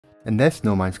In this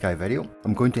No Man's Sky video,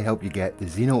 I'm going to help you get the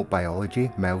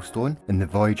Xenobiology milestone in the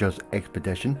Voyagers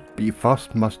Expedition, but you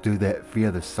first must do the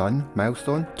Fear the Sun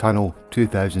milestone, tunnel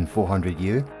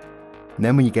 2400U. And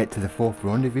then when you get to the 4th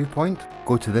rendezvous point,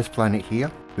 go to this planet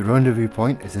here. The rendezvous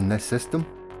point is in this system.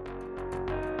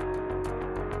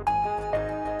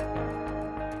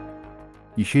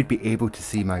 You should be able to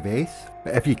see my base,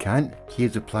 but if you can't,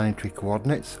 here's the planetary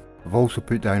coordinates. I've also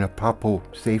put down a purple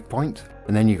save point,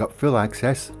 and then you got full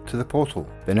access to the portal.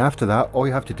 Then after that, all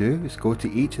you have to do is go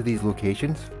to each of these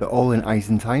locations. They're all in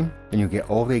Eisenheim, and you'll get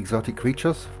all the exotic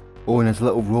creatures. Oh, and there's a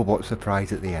little robot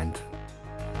surprise at the end.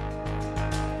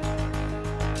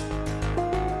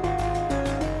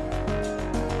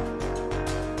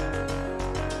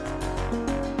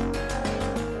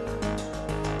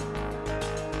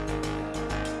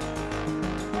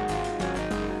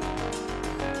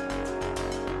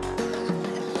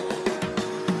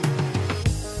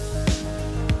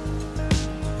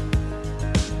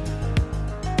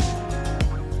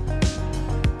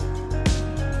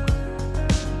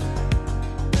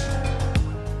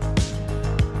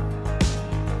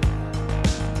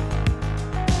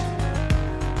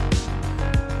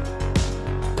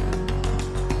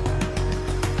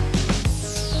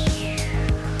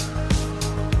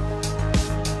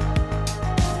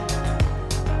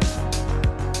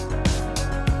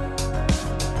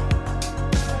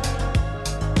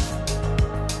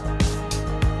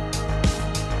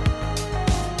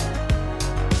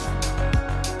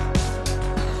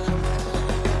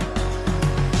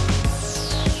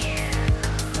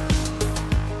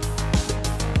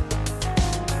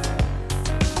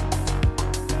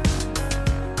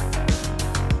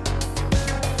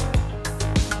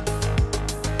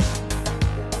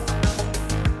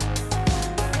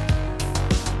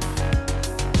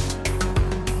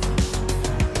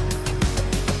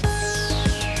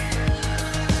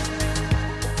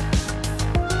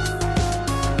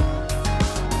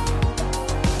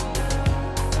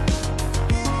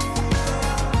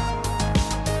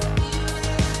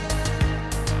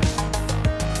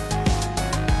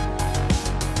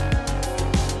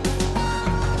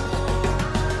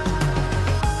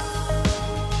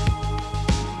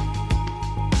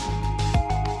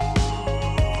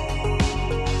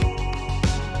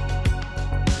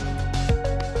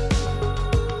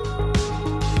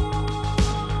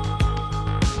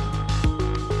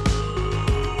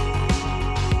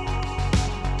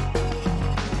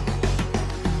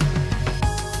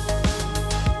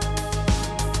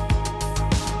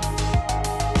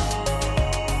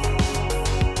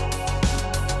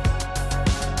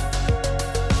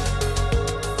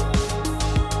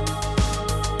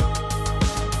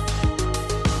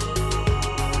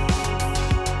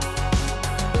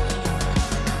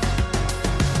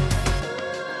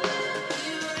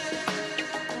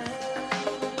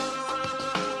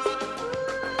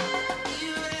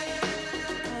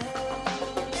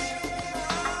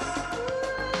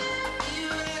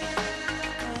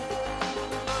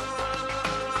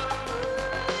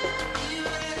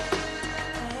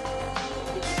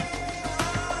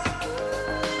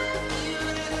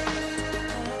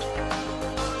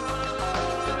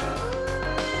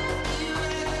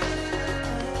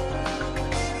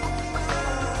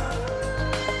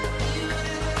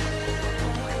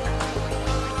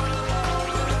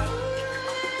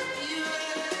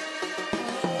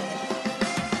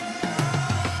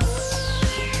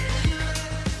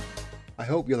 I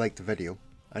hope you liked the video,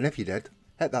 and if you did,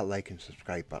 hit that like and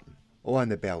subscribe button, oh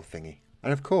and the bell thingy,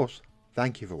 and of course,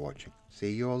 thank you for watching.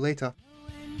 See you all later.